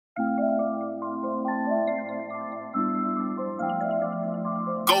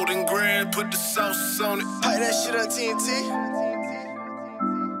put the sauce on it. Pipe that shit up, TNT.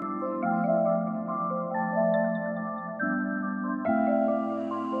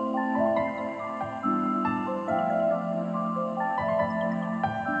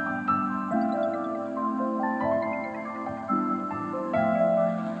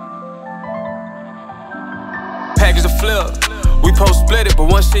 Package a flip, we post split it, but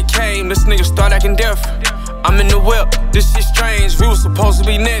once shit came, this nigga start acting different. I'm in the whip, this shit strange, we was supposed to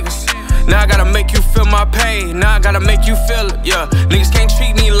be niggas. Now I gotta make you feel my pain, now I gotta make you feel it, yeah. Niggas can't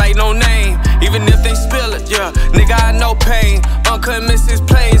treat me like no name, even if they spill it, yeah. Nigga, I know pain, couldn't miss his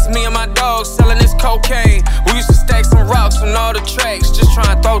plays. Me and my dog selling this cocaine. We used to stack some rocks on all the tracks, just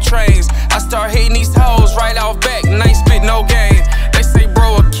trying to throw trays. I start hitting these hoes right off back, and I ain't spit no game. They say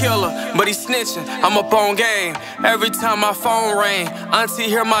bro a killer, but he snitching, I'm up on game. Every time my phone ring, auntie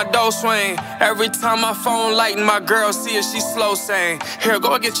hear my dough swing. Every time my phone light and my girl see it, she slow saying, here,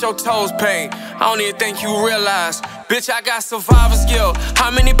 go and get your toes paid. I don't even think you realize, bitch, I got survivor's guilt. How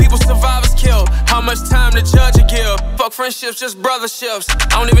many people survivors killed? How much time the judge will give? Fuck friendships, just brotherships.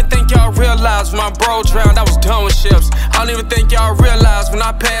 I don't even think y'all realize when my bro drowned, I was done with ships. I don't even think y'all realize when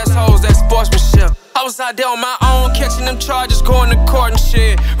I passed hoes, that sportsmanship. I was out there on my own, catching them charges, going to court and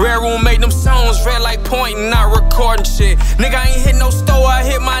shit. Rare Room made them songs, red light pointing, not recording shit. Nigga, I ain't hit no store, I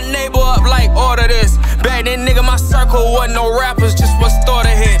hit my neighbor up like, order this. Back then, nigga, my circle wasn't no rappers, just what store to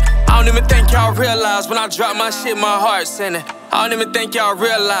hit. I don't even think y'all realize when I drop my shit, my heart's in it. I don't even think y'all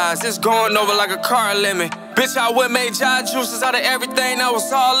realize it's going over like a car limit. Bitch, I went made Jair juices out of everything, that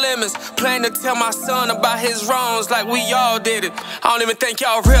was all lemons. Plan to tell my son about his wrongs like we all did it. I don't even think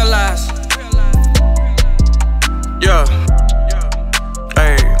y'all realize. Yeah.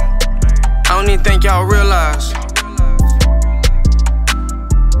 Hey. I don't even think y'all realize.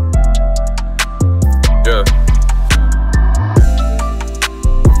 Yeah.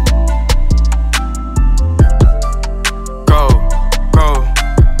 Go.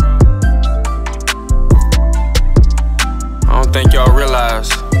 I don't think y'all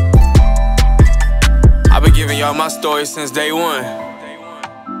realize. I've been giving y'all my story since day one.